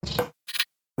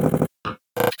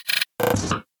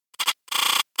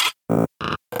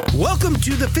Welcome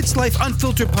to the Fitz Life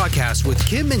Unfiltered podcast with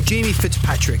Kim and Jamie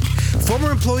Fitzpatrick, former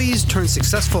employees turned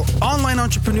successful online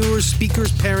entrepreneurs,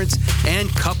 speakers, parents, and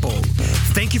couple.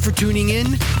 Thank you for tuning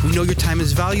in. We know your time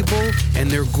is valuable, and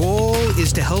their goal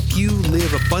is to help you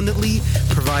live abundantly,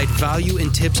 provide value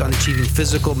and tips on achieving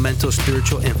physical, mental,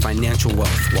 spiritual, and financial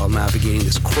wealth while navigating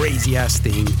this crazy-ass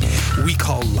thing we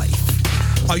call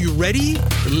life. Are you ready?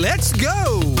 Let's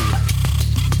go!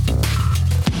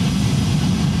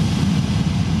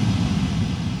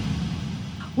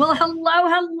 Well,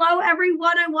 hello,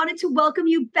 everyone. I wanted to welcome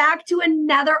you back to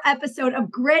another episode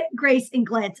of Grit, Grace, and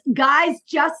Glitz. Guys,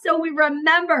 just so we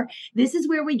remember, this is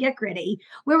where we get gritty,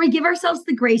 where we give ourselves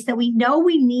the grace that we know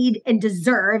we need and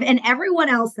deserve, and everyone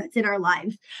else that's in our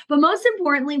life. But most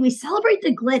importantly, we celebrate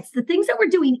the glitz, the things that we're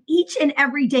doing each and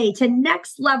every day to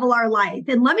next level our life.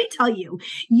 And let me tell you,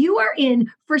 you are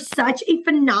in for such a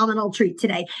phenomenal treat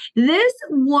today. This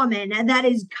woman that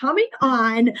is coming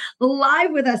on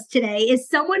live with us today is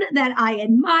someone that I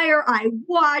admire, I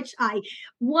watch, I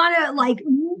want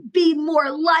to be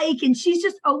more like, and she's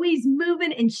just always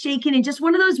moving and shaking and just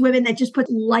one of those women that just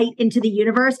puts light into the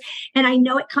universe. And I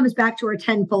know it comes back to her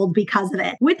tenfold because of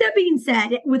it. With that being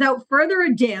said, without further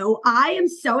ado, I am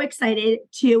so excited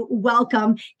to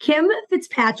welcome Kim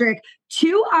Fitzpatrick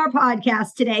to our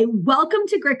podcast today. Welcome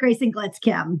to Grit, Grace, and Glitz,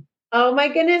 Kim. Oh my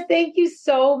goodness. Thank you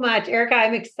so much, Erica.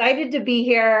 I'm excited to be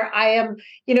here. I am,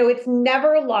 it's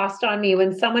never lost on me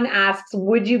when someone asks,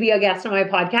 would you be a guest on my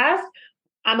podcast?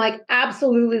 I'm like,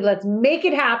 absolutely. Let's make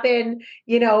it happen,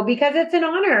 because it's an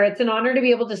honor. It's an honor to be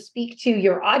able to speak to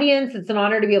your audience. It's an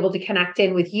honor to be able to connect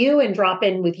in with you and drop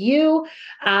in with you.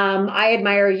 I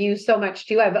admire you so much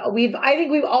too. I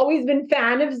think we've always been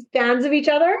fans of each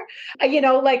other.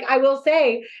 I will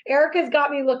say, Erica's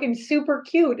got me looking super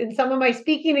cute in some of my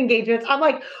speaking engagements. I'm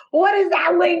like, what is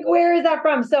that link? Where is that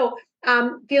from? So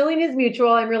feeling is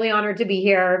mutual. I'm really honored to be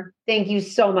here. Thank you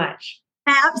so much.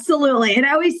 Absolutely. And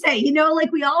I always say, we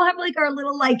all have our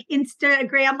little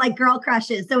Instagram girl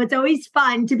crushes. So it's always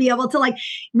fun to be able to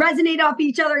resonate off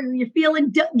each other. You're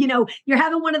feeling, you're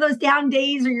having one of those down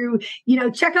days, or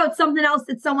you check out something else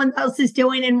that someone else is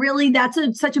doing. And really that's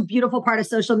such a beautiful part of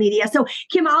social media. So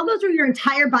Kim, I'll go through your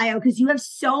entire bio because you have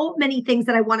so many things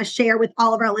that I want to share with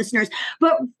all of our listeners.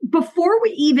 But before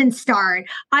we even start,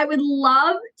 I would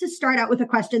love to start out with a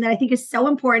question that I think is so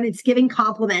important. It's giving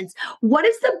compliments. What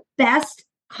is the best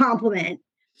compliment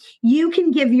you can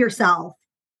give yourself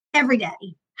every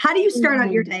day? How do you start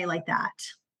out your day like that?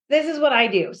 This is what I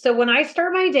do. So when I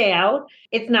start my day out,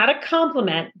 it's not a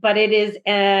compliment, but it is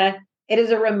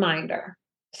a reminder.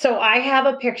 So I have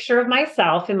a picture of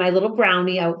myself in my little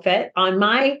brownie outfit on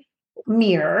my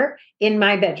mirror in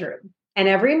my bedroom. And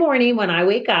every morning when I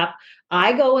wake up,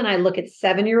 I go and I look at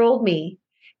 7-year-old me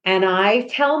and I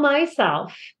tell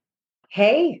myself,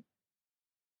 hey,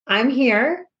 I'm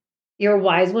here. Your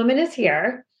wise woman is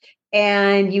here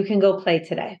and you can go play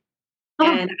today.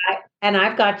 Oh. And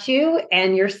I've got you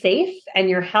and you're safe and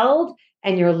you're held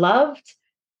and you're loved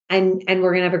and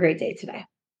we're going to have a great day today.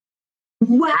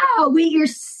 Wow. Wait, you're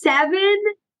 7?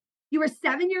 You were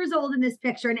 7 years old in this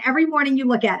picture and every morning you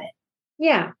look at it.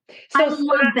 Yeah. So I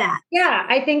love that. Yeah.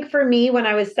 I think for me, when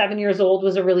I was 7 years old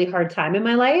was a really hard time in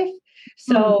my life.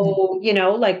 So,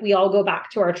 we all go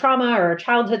back to our trauma or our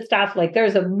childhood stuff.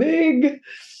 There's a big,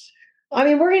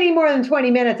 we're going to need more than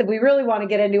 20 minutes if we really want to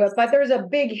get into it, but there's a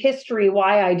big history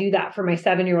why I do that for my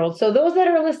 7-year-old. So those that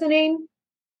are listening,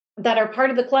 that are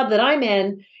part of the club that I'm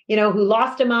in, who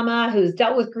lost a mama, who's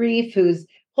dealt with grief, who's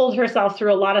pulled herself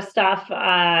through a lot of stuff,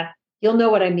 you'll know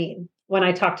what I mean when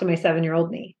I talk to my 7-year-old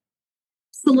me.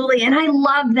 Absolutely. And I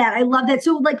love that. I love that.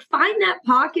 So find that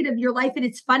pocket of your life. And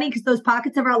it's funny because those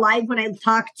pockets of our life, when I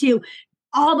talk to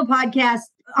all the podcast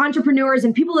entrepreneurs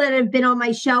and people that have been on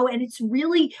my show, and it's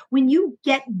really when you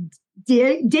dig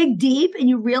deep and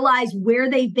you realize where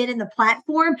they've been in the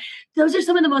platform, those are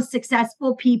some of the most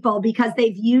successful people because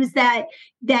they've used that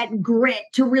grit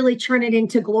to really turn it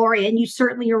into glory. And you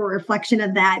certainly are a reflection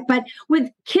of that. But with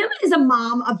Kim is a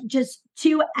mom of just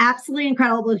 2 absolutely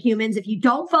incredible humans. If you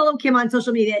don't follow Kim on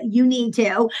social media, you need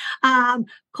to.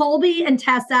 Colby and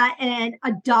Tessa, and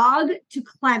a dog to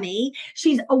Clemmy.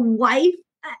 She's a wife,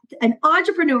 an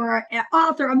entrepreneur, an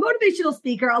author, a motivational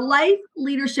speaker, a life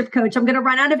leadership coach. I'm going to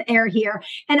run out of air here,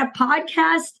 and a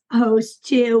podcast host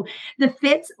to the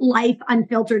Fitz Life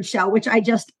Unfiltered show, which I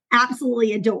just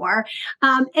absolutely adore.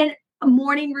 And a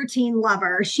morning routine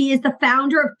lover. She is the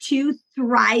founder of 2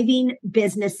 thriving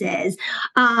businesses.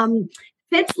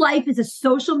 Fitz Life is a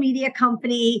social media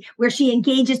company where she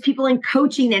engages people in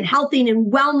coaching and healthing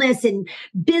and wellness and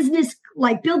business,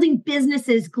 like building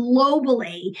businesses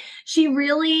globally. She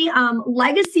really,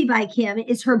 Legacy by Kim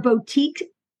is her boutique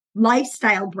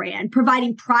lifestyle brand,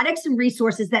 providing products and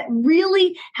resources that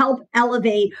really help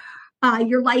elevate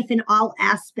your life in all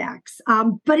aspects.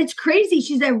 But it's crazy.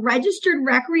 She's a registered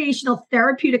recreational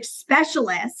therapeutic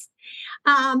specialist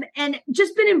and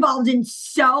just been involved in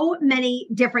so many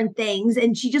different things.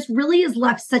 And she just really has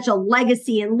left such a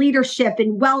legacy in leadership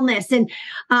and wellness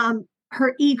and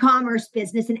her e-commerce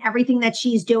business and everything that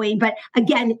she's doing. But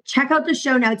again, check out the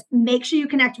show notes. Make sure you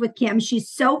connect with Kim. She's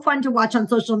so fun to watch on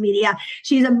social media.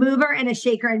 She's a mover and a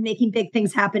shaker and making big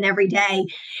things happen every day.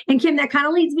 And Kim, that kind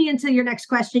of leads me into your next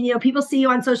question. You know, people see you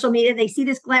on social media. They see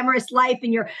this glamorous life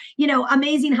and your, you know,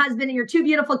 amazing husband and your two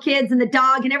beautiful kids and the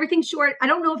dog and everything's short. I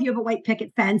don't know if you have a white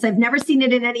picket fence. I've never seen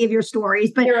it in any of your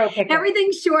stories, but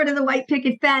everything's short of the white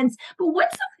picket fence. But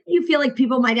what's something you feel like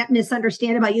people might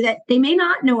misunderstand about you that they may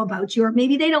not know about you, or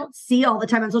maybe they don't see all the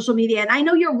time on social media? And I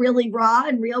know you're really raw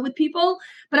and real with people,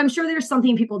 but I'm sure there's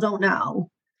something people don't know.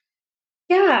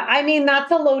 Yeah, I mean,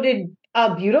 that's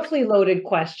a beautifully loaded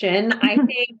question.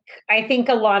 I think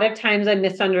a lot of times I'm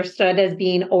misunderstood as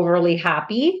being overly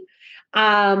happy.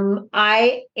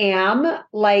 I am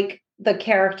like the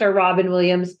character Robin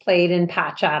Williams played in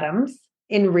Patch Adams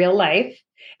in real life.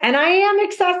 And I am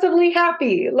excessively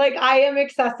happy. Like I am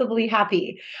excessively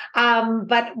happy.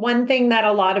 But one thing that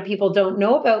a lot of people don't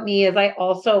know about me is I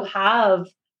also have,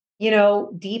 you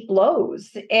know, deep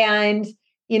lows. And,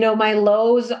 you know, my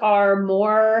lows are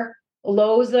more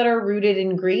lows that are rooted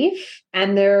in grief.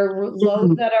 And they're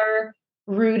lows that are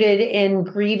rooted in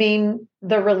grieving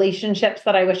the relationships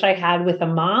that I wish I had with a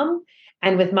mom.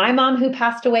 And with my mom who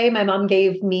passed away, my mom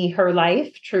gave me her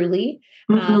life, truly.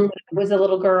 When I was a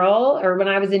little girl, or when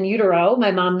I was in utero,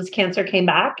 my mom's cancer came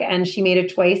back and she made a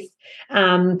choice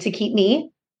to keep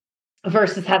me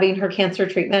versus having her cancer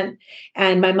treatment.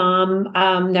 And my mom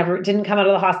didn't come out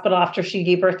of the hospital after she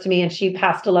gave birth to me, and she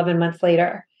passed 11 months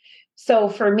later. So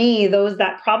for me, those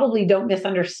that probably don't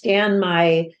misunderstand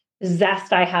my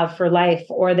zest I have for life,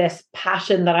 or this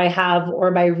passion that I have,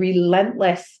 or my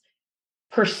relentless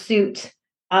pursuit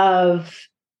of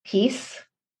peace,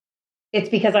 it's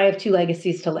because I have two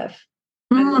legacies to live.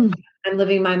 I'm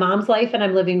living my mom's life and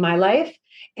I'm living my life.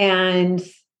 And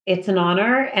it's an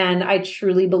honor. And I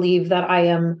truly believe that I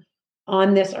am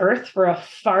on this earth for a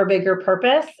far bigger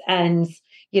purpose. And,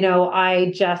 you know,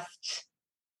 I just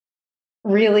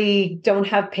really don't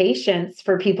have patience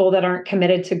for people that aren't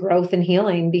committed to growth and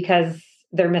healing, because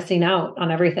they're missing out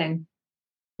on everything.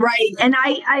 Right. And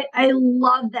I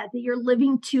love that you're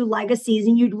living two legacies,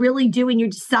 and you really do. And you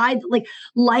decide that, like,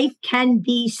 life can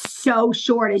be so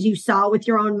short, as you saw with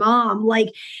your own mom. Like,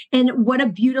 and what a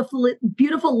beautiful,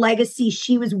 beautiful legacy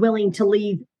she was willing to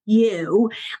leave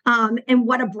you. And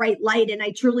what a bright light. And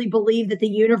I truly believe that the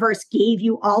universe gave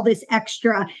you all this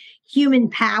extra human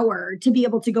power to be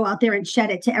able to go out there and shed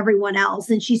it to everyone else.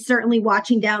 And she's certainly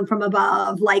watching down from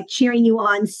above, like cheering you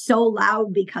on so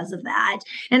loud because of that.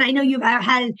 And I know you've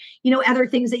had, you know, other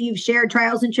things that you've shared,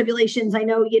 trials and tribulations. I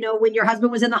know, you know, when your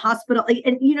husband was in the hospital,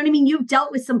 and you know what I mean? You've dealt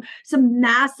with some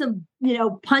massive, you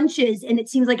know, punches, and it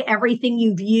seems like everything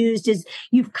you've used is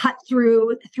you've cut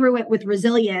through it with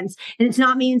resilience. And it's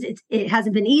not means it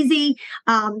hasn't been easy.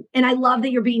 And I love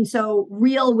that you're being so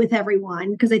real with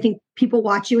everyone, because I think people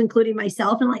watch you, including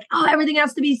myself, and like, oh, everything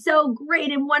has to be so great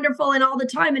and wonderful and all the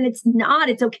time. And it's not,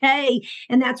 it's okay.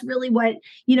 And that's really what,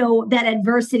 you know, that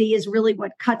adversity is really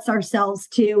what cuts ourselves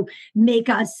to make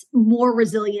us more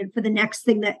resilient for the next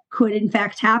thing that could in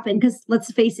fact happen. Because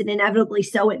let's face it, inevitably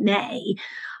so it may.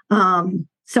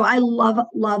 So I love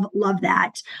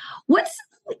that. What's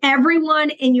everyone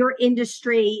in your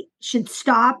industry should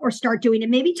stop or start doing?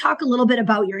 And maybe talk a little bit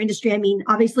about your industry. I mean,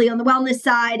 obviously on the wellness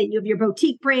side, and you have your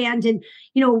boutique brand, and,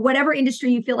 you know, whatever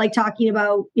industry you feel like talking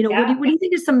about, you know, what do you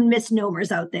think is some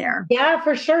misnomers out there? Yeah,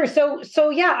 for sure. So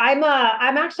yeah, I'm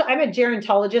a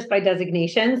gerontologist by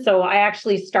designation. So I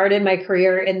actually started my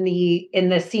career in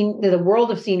the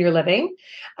world of senior living,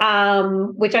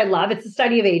 which I love. It's the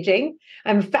study of aging.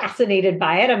 I'm fascinated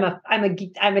by it.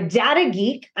 I'm a data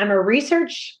geek. I'm a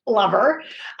research lover.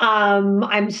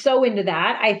 I'm so into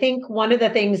that. I think one of the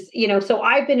things, you know, so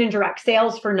I've been in direct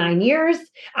sales for 9 years.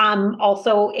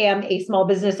 Also am a small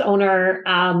business owner.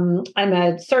 I'm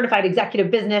a certified executive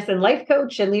business and life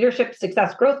coach and leadership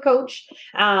success growth coach,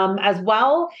 as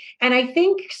well. And I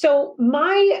think, so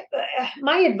my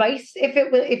advice,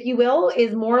 if you will,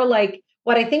 is more like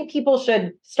what I think people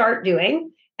should start doing.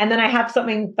 And then I have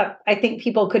something that I think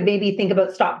people could maybe think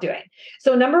about stop doing.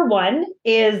 So number one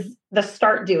is the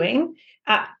start doing.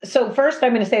 So first,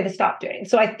 I'm going to say the stop doing.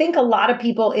 So I think a lot of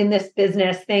people in this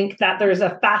business think that there's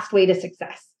a fast way to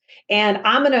success, and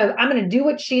I'm gonna do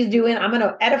what she's doing. I'm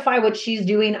gonna edify what she's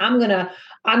doing. I'm gonna,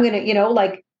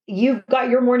 like, you've got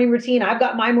your morning routine. I've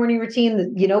got my morning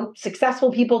routine.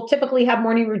 Successful people typically have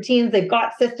morning routines. They've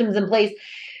got systems in place.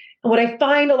 And what I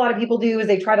find a lot of people do is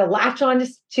they try to latch on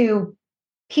to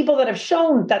people that have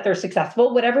shown that they're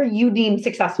successful, whatever you deem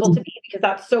successful to be, because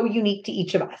that's so unique to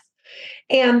each of us.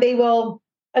 And they will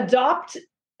adopt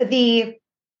the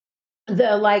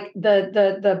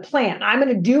plan. I'm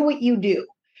going to do what you do,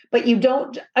 but you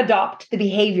don't adopt the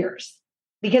behaviors,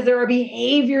 because there are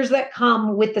behaviors that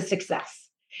come with the success.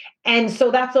 And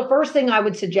so that's the first thing I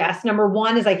would suggest. Number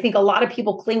one is, I think a lot of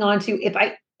people cling on to,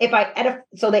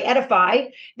 so they edify,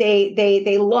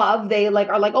 they love, they are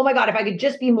like, oh my God, if I could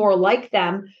just be more like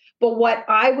them. But what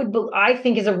I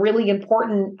think is a really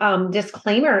important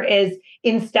disclaimer is,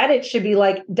 instead it should be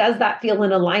like, does that feel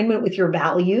in alignment with your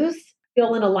values?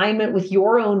 Feel in alignment with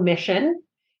your own mission?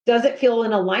 Does it feel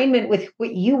in alignment with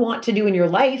what you want to do in your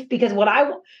life? Because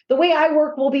the way I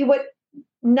work will be what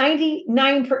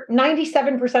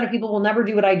 97% of people will never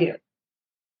do what I do.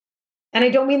 And I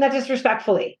don't mean that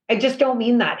disrespectfully. I just don't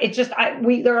mean that. It's just,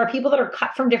 there are people that are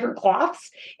cut from different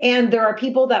cloths, and there are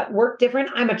people that work different.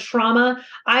 I'm a trauma.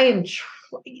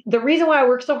 The reason why I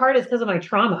work so hard is because of my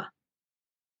trauma.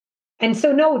 And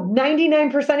so no,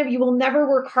 99% of you will never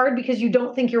work hard because you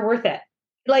don't think you're worth it.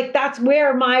 Like, that's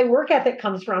where my work ethic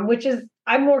comes from, which is,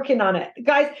 I'm working on it.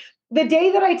 Guys, the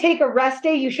day that I take a rest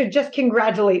day, you should just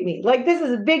congratulate me. Like, this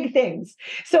is big things.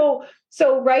 So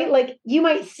right, like, you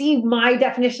might see my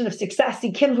definition of success.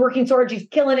 See, Kim's working so hard, she's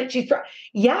killing it.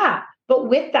 Yeah, but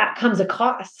with that comes a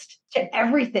cost to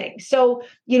everything. So,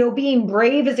 being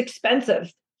brave is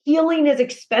expensive. Healing is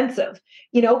expensive.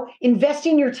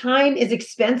 Investing your time is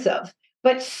expensive,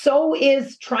 but so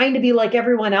is trying to be like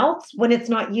everyone else when it's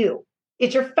not you.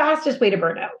 It's your fastest way to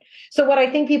burn out. So what I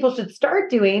think people should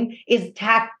start doing is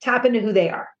tap into who they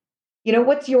are.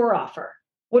 What's your offer?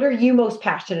 What are you most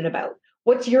passionate about?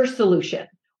 What's your solution?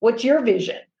 What's your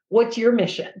vision? What's your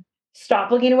mission?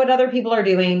 Stop looking at what other people are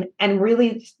doing and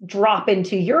really drop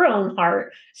into your own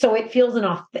heart, so it feels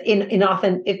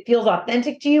it feels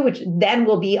authentic to you, which then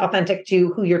will be authentic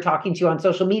to who you're talking to on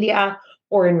social media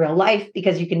or in real life,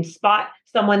 because you can spot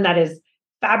someone that is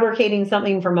fabricating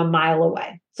something from a mile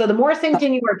away. So the more synced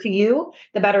in you are to you,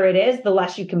 the better it is. The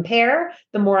less you compare,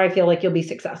 the more I feel like you'll be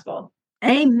successful.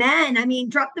 Amen. I mean,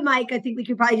 drop the mic. I think we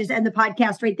could probably just end the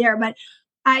podcast right there. But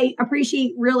I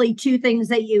appreciate really two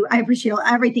things I appreciate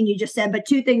everything you just said, but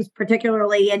two things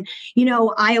particularly. And,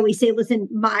 I always say, listen,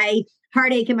 my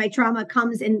heartache and my trauma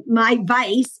comes, and my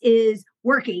vice is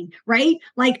working, right?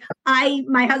 Like,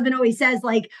 my husband always says,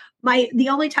 like, the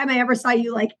only time I ever saw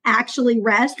you like actually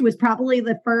rest was probably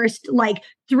the first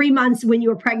 3 months when you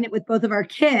were pregnant with both of our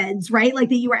kids, right? Like,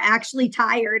 that you were actually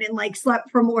tired and like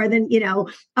slept for more than,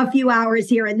 a few hours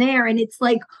here and there. And it's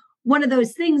like one of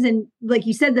those things. And like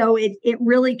you said, though, it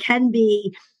really can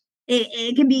be,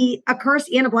 it can be a curse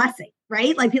and a blessing,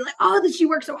 right? Like, people like, oh, that she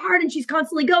works so hard and she's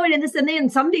constantly going and this and that.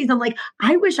 And some days I'm like,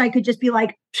 I wish I could just be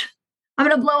like, I'm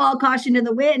going to blow all caution to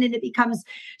the wind. And it becomes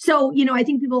so, I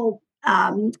think people,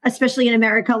 especially in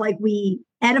America, like, we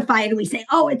edify it and we say,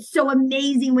 oh, it's so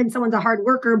amazing when someone's a hard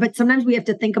worker, but sometimes we have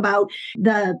to think about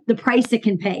the price it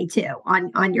can pay too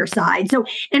on your side. So,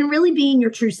 and really being your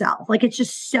true self, like, it's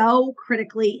just so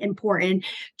critically important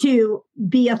to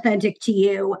be authentic to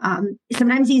you.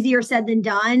 Sometimes easier said than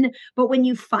done, but when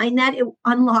you find that, it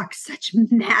unlocks such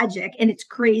magic, and it's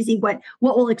crazy what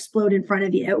will explode in front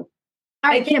of you.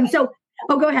 All right, Kim. So,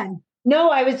 go ahead.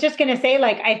 No, I was just going to say,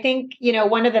 like, I think,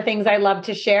 one of the things I love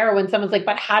to share when someone's like,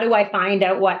 but how do I find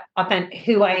out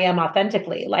who I am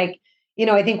authentically? Like,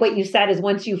 I think what you said is,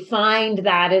 once you find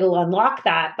that, it'll unlock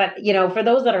that. But, for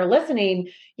those that are listening,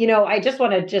 I just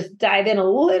want to just dive in a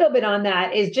little bit on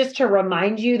that, is just to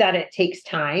remind you that it takes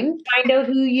time to find out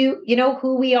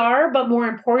who we are. But more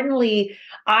importantly,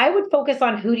 I would focus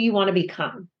on, who do you want to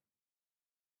become?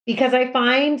 Because I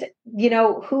find,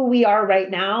 who we are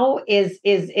right now is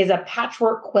a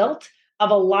patchwork quilt of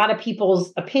a lot of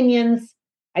people's opinions,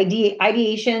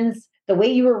 ideations, the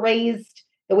way you were raised,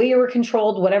 the way you were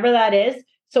controlled, whatever that is.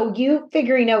 So you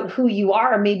figuring out who you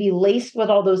are may be laced with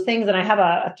all those things. And I have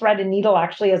a thread and needle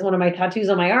actually as one of my tattoos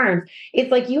on my arms.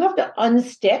 It's like, you have to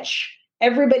unstitch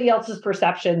everybody else's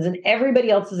perceptions and everybody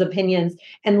else's opinions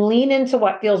and lean into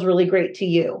what feels really great to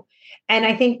you. And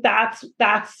I think that's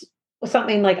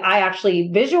something like I actually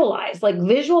visualize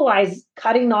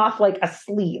cutting off like a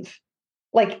sleeve,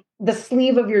 like the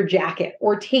sleeve of your jacket,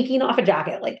 or taking off a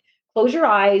jacket. Like, close your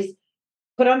eyes,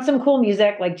 put on some cool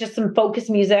music, like just some focus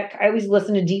music. I always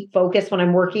listen to deep focus when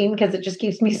I'm working because it just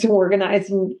keeps me so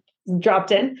organized and dropped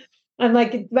in. And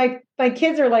like my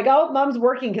kids are like, oh, mom's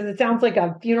working because it sounds like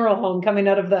a funeral home coming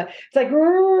out of it's like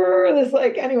this,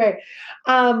 like, anyway.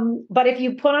 But if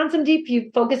you put on some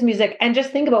deep focus music and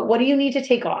just think about, what do you need to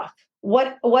take off?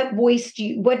 What voice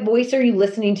are you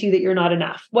listening to that you're not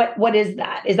enough? What is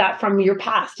that? Is that from your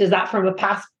past? Is that from a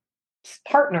past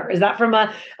partner? Is that from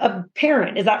a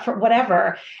parent? Is that from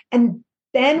whatever? And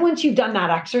then once you've done that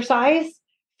exercise,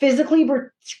 physically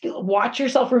watch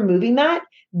yourself removing that,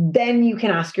 then you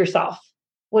can ask yourself,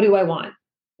 what do I want?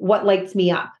 What lights me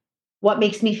up? What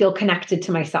makes me feel connected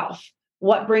to myself?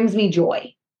 What brings me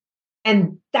joy?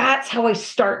 And that's how I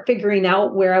start figuring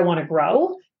out where I want to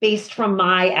grow based from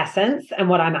my essence and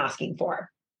what I'm asking for.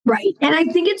 Right. And I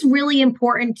think it's really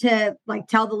important to like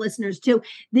tell the listeners too,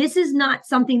 this is not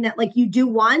something that like you do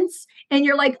once and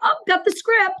you're like, oh, got the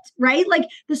script, right? Like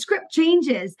the script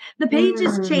changes, the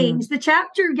pages change, the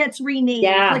chapter gets renamed.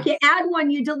 Yeah. Like you add one,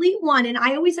 you delete one. And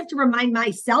I always have to remind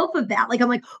myself of that. Like, I'm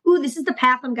like, ooh, this is the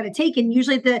path I'm going to take. And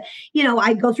usually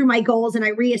I go through my goals and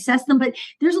I reassess them, but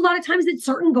there's a lot of times that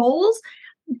certain goals,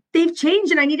 they've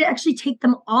changed and I need to actually take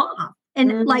them off.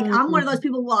 And like, I'm one of those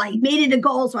people, well, I made it a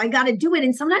goal, so I got to do it.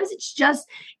 And sometimes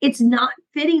it's not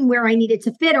fitting where I need it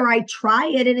to fit, or I try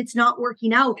it and it's not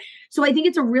working out. So I think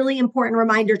it's a really important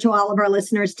reminder to all of our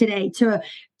listeners today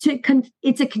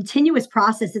it's a continuous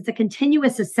process. It's a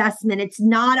continuous assessment. It's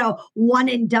not a one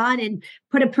and done and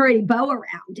put a pretty bow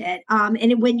around it.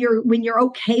 And when you're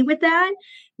okay with that,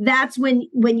 that's when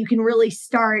you can really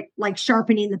start like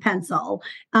sharpening the pencil,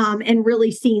 and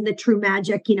really seeing the true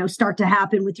magic, start to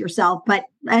happen with yourself. But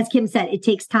as Kim said, it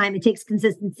takes time, it takes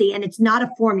consistency, and it's not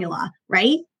a formula,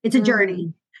 right? It's a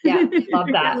journey. Yeah. Love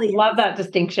that. Really love that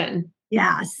distinction.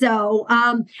 Yeah. So,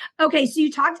 okay. So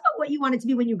you talked about what you wanted to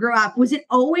be when you grew up. Was it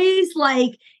always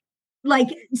like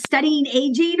studying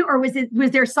aging, or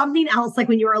was there something else like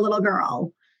when you were a little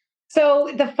girl?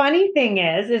 So the funny thing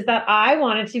is that I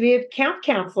wanted to be a camp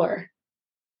counselor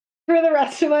for the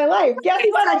rest of my life. Guess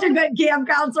He's what? such a good camp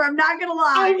counselor. I'm not going to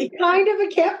lie. I'm kind of a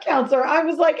camp counselor. I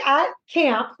was like at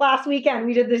camp last weekend.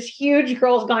 We did this huge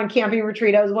Girls Gone Camping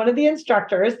retreat. I was one of the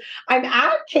instructors. I'm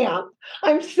at camp.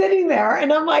 I'm sitting there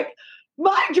and I'm like,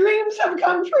 my dreams have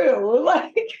come true.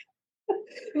 Like,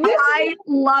 I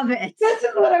love it. This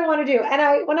is what I want to do.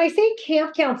 And when I say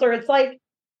camp counselor, it's like,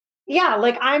 yeah,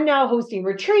 like I'm now hosting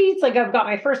retreats. Like I've got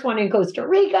my first one in Costa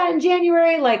Rica in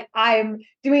January. Like I'm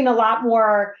doing a lot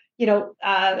more,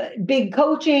 big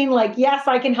coaching. Like, yes,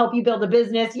 I can help you build a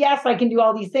business. Yes, I can do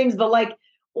all these things, but like,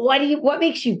 what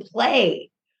makes you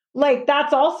play? Like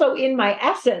that's also in my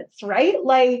essence, right?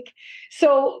 Like,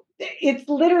 so it's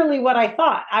literally what I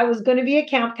thought. I was going to be a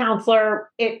camp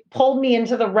counselor. It pulled me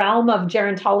into the realm of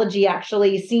gerontology.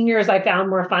 Actually, seniors I found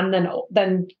more fun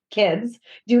than kids.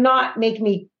 Do not make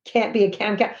me can't be a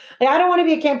camp counselor. Like, I don't want to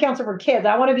be a camp counselor for kids.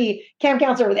 I want to be camp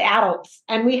counselor with adults,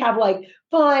 and we have like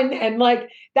fun. And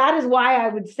like that is why I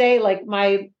would say like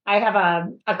I have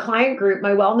a client group.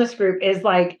 My wellness group is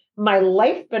like my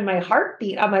life and my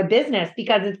heartbeat of my business,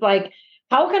 because it's like,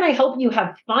 how can I help you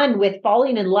have fun with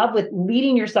falling in love with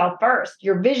leading yourself first,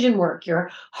 your vision work, your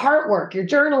heart work, your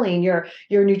journaling,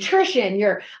 your nutrition,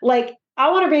 your like, I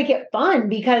want to make it fun,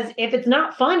 because if it's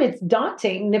not fun, it's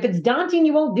daunting. And if it's daunting,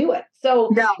 you won't do it.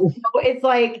 So it's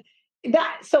like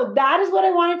that. So that is what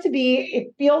I want it to be.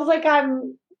 It feels like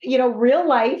I'm, real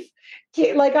life.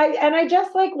 Like I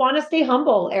just like want to stay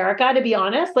humble, Erica, to be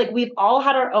honest. Like we've all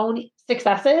had our own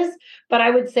successes, but I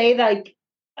would say like,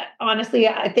 honestly,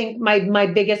 I think my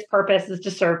biggest purpose is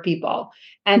to serve people,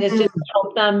 and it's just to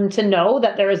help them to know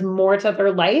that there is more to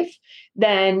their life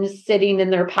than sitting in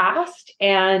their past.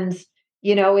 And,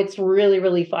 it's really,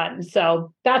 really fun.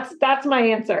 So that's my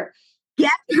answer.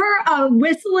 Get her a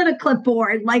whistle and a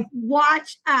clipboard. Like,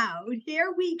 watch out.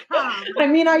 Here we come. I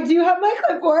mean, I do have my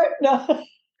clipboard. No,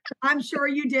 I'm sure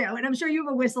you do. And I'm sure you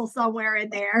have a whistle somewhere in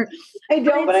there. I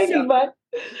don't, but I need one.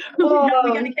 We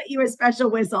got to get you a special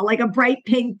whistle, like a bright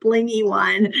pink blingy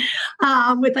one,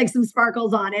 with like some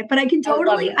sparkles on it. But I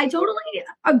totally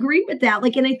agree with that.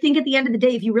 Like, and I think at the end of the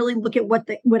day, if you really look at what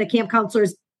a camp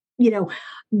counselor's,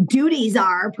 duties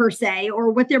are per se, or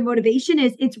what their motivation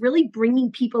is, it's really bringing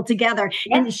people together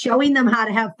and showing them how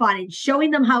to have fun, and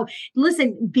showing them how,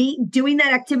 doing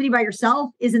that activity by yourself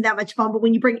isn't that much fun, but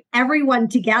when you bring everyone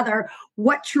together,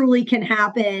 what truly can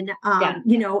happen, at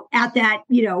that,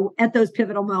 at those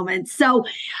pivotal moments. So,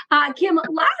 Kim,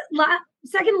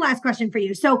 second to last question for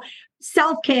you. So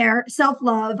self-care,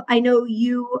 self-love. I know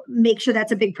you make sure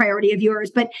that's a big priority of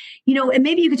yours, but and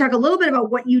maybe you could talk a little bit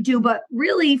about what you do, but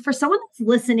really for someone that's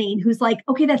listening who's like,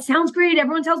 okay, that sounds great.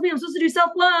 Everyone tells me I'm supposed to do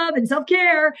self-love and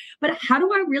self-care, but how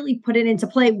do I really put it into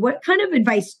play? What kind of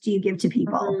advice do you give to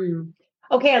people?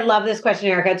 Okay, I love this question,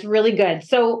 Erica. It's really good.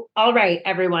 So, all right,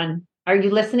 everyone, are you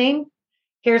listening?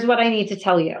 Here's what I need to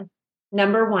tell you.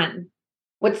 Number one,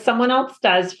 what someone else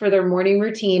does for their morning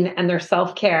routine and their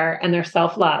self-care and their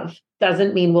self-love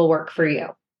doesn't mean will work for you.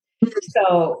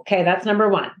 So, okay, that's number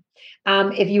one.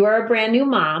 If you are a brand new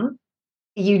mom,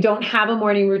 you don't have a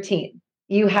morning routine.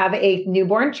 You have a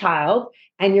newborn child,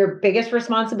 and your biggest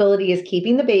responsibility is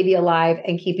keeping the baby alive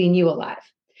and keeping you alive.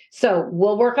 So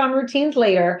we'll work on routines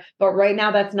later, but right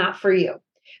now that's not for you.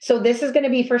 So this is going to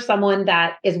be for someone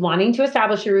that is wanting to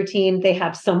establish a routine. They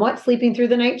have somewhat sleeping through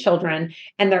the night children,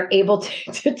 and they're able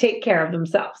to take care of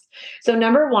themselves. So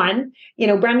number one,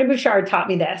 Brendon Burchard taught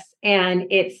me this, and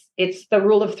it's the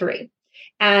rule of three.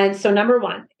 And so number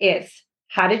one is,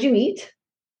 how did you eat?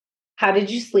 How did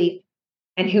you sleep?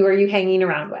 And who are you hanging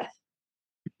around with?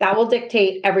 That will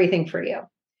dictate everything for you.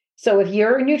 So if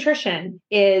your nutrition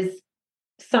is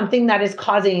something that is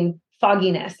causing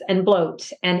fogginess and bloat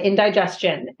and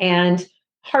indigestion and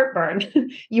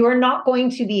heartburn, you are not going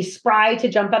to be spry to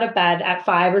jump out of bed at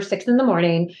 5 or 6 in the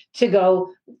morning to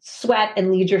go sweat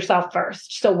and lead yourself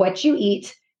first. So what you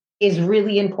eat is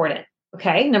really important.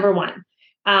 Okay. Number one.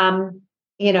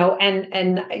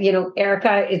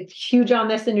 Erica is huge on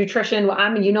this in nutrition.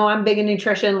 I'm big in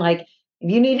nutrition. Like,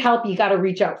 if you need help, you got to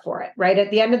reach out for it, right?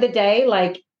 At the end of the day,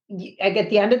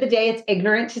 it's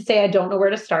ignorant to say, I don't know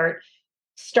where to start.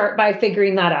 Start by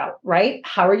figuring that out, right?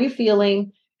 How are you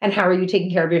feeling and how are you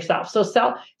taking care of yourself? So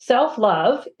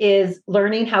self-love is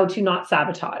learning how to not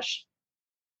sabotage.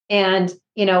 And,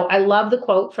 I love the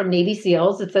quote from Navy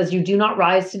SEALs. It says, you do not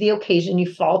rise to the occasion,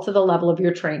 you fall to the level of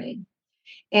your training.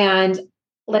 And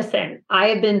listen, I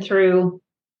have been through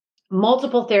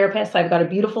multiple therapists. I've got a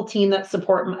beautiful team that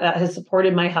has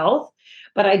supported my health.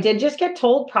 But I did just get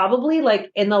told, probably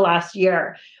like in the last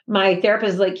year, my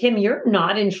therapist is like, Kim, you're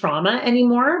not in trauma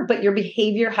anymore, but your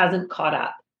behavior hasn't caught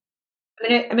up.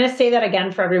 I'm going to say that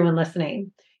again for everyone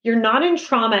listening. You're not in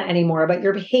trauma anymore, but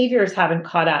your behaviors haven't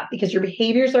caught up because your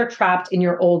behaviors are trapped in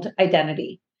your old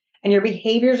identity and your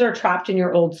behaviors are trapped in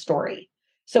your old story.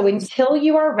 So until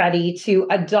you are ready to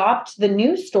adopt the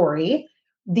new story,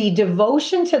 the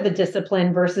devotion to the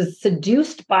discipline versus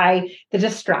seduced by the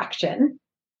distraction,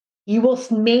 you will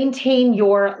maintain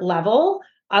your level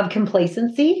of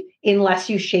complacency unless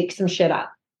you shake some shit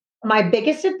up. My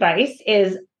biggest advice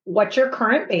is, what's your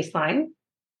current baseline?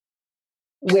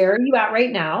 Where are you at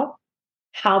right now?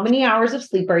 How many hours of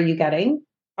sleep are you getting?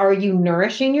 Are you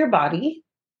nourishing your body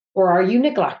or are you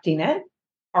neglecting it?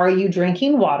 Are you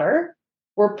drinking water?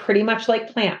 We're pretty much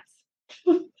like plants.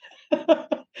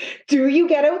 Do you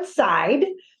get outside?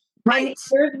 Right. And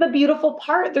here's the beautiful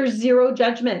part. There's zero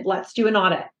judgment. Let's do an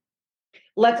audit.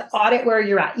 Let's audit where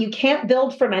you're at. You can't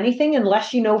build from anything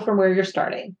unless you know from where you're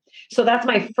starting. So that's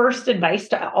my first advice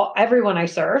to everyone I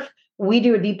serve. We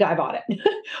do a deep dive audit.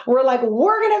 We're going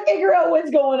to figure out what's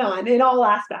going on in all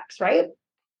aspects, right?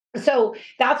 So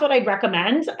that's what I'd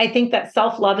recommend. I think that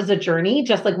self-love is a journey,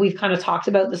 just like we've kind of talked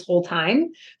about this whole time.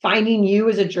 Finding you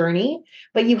is a journey,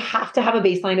 but you have to have a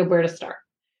baseline of where to start.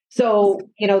 So,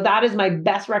 that is my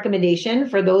best recommendation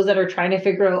for those that are trying to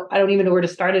figure out, I don't even know where to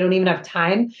start. I don't even have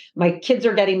time. My kids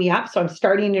are getting me up, so I'm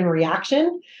starting in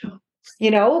reaction,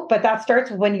 but that starts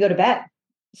when you go to bed.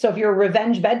 So if you're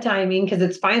revenge bedtiming because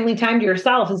it's finally time to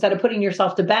yourself, instead of putting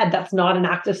yourself to bed, that's not an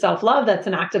act of self-love. That's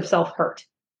an act of self-hurt.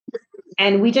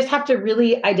 And we just have to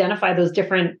really identify those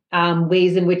different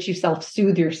ways in which you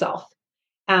self-soothe yourself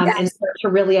and start to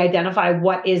really identify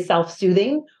what is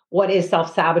self-soothing, what is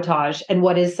self-sabotage, and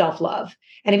what is self-love.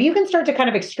 And if you can start to kind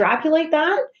of extrapolate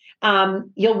that,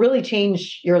 you'll really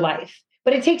change your life.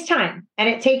 But it takes time, and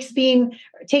it takes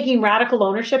taking radical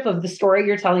ownership of the story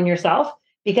you're telling yourself.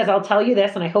 Because I'll tell you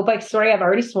this, and I hope I've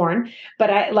already sworn, but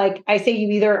I say you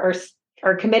either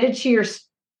are committed to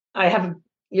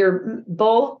your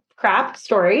bull crap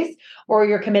stories, or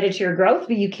you're committed to your growth,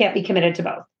 but you can't be committed to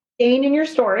both. Staying in your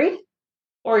story,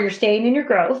 or you're staying in your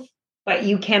growth, but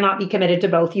you cannot be committed to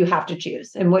both. You have to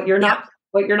choose. And what you're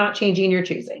not changing, you're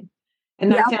choosing.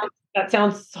 And that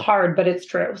sounds hard, but it's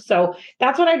true. So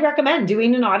that's what I'd recommend,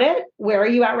 doing an audit. Where are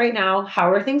you at right now?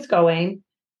 How are things going?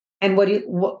 And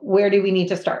where do we need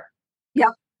to start? Yep.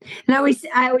 And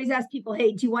I always ask people,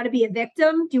 hey, do you want to be a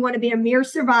victim? Do you want to be a mere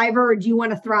survivor, or do you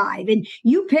want to thrive? And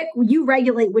you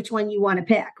regulate which one you want to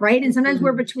pick, right? And sometimes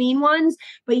we're between ones,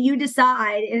 but you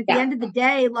decide. And at the end of the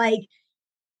day,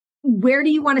 where do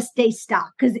you want to stay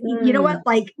stuck? Because you know what,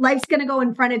 like life's going to go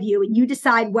in front of you and you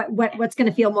decide what's going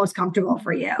to feel most comfortable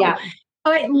for you. Yeah.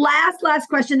 All right. Last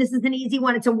question. This is an easy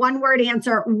one. It's a 1-word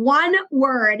answer. One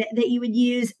word that you would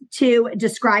use to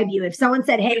describe you. If someone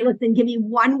said, hey, listen, give me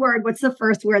one word, what's the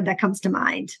first word that comes to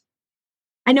mind?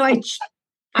 I know I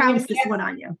pounced this one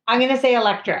on you. I'm going to say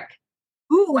electric.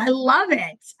 Ooh, I love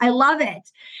it. I love it.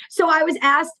 So I was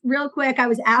asked real quick, I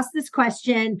was asked this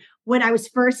question when I was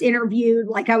first interviewed,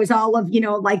 like I was all of,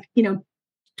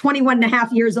 21 and a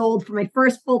half years old for my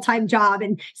first full-time job.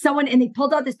 And they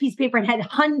pulled out this piece of paper and had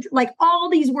all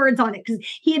these words on it because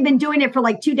he had been doing it for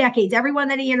like 2 decades. Everyone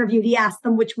that he interviewed, he asked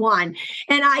them which one.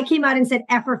 And I came out and said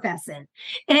effervescent.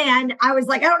 And I was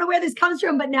like, I don't know where this comes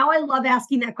from, but now I love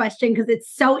asking that question because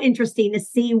it's so interesting to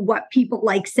see what people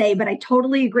say. But I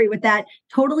totally agree with that.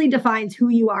 Totally defines who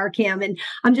you are, Kim. And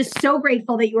I'm just so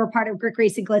grateful that you were part of Grit,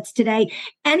 Grace, and Glitz today.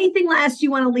 Anything last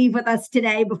you want to leave with us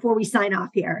today before we sign off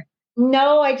here?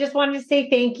 No, I just wanted to say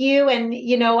thank you. And,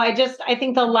 I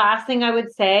think the last thing I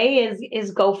would say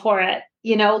is go for it.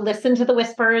 Listen to the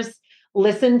whispers,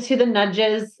 listen to the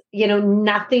nudges.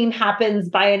 Nothing happens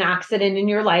by an accident in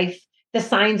your life. The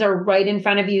signs are right in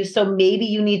front of you. So maybe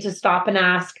you need to stop and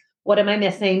ask, what am I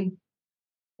missing?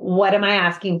 What am I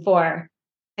asking for?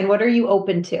 And what are you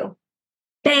open to?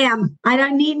 Bam. I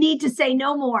don't need to say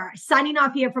no more. Signing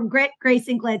off here from Grit, Grace,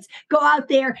 and Glitz. Go out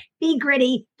there, be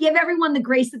gritty, give everyone the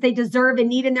grace that they deserve and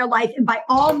need in their life. And by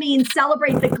all means,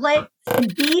 celebrate the glitz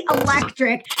and be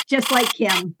electric, just like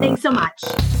Kim. Thanks so much.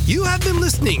 You have been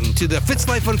listening to the Fitz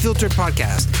Life Unfiltered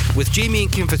podcast with Jamie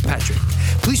and Kim Fitzpatrick.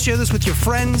 Please share this with your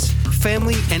friends,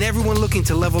 family, and everyone looking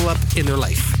to level up in their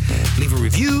life. Leave a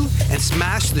review and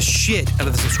smash the shit out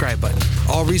of the subscribe button.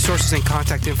 All resources and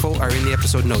contact info are in the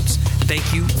episode notes.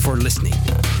 Thank you for listening.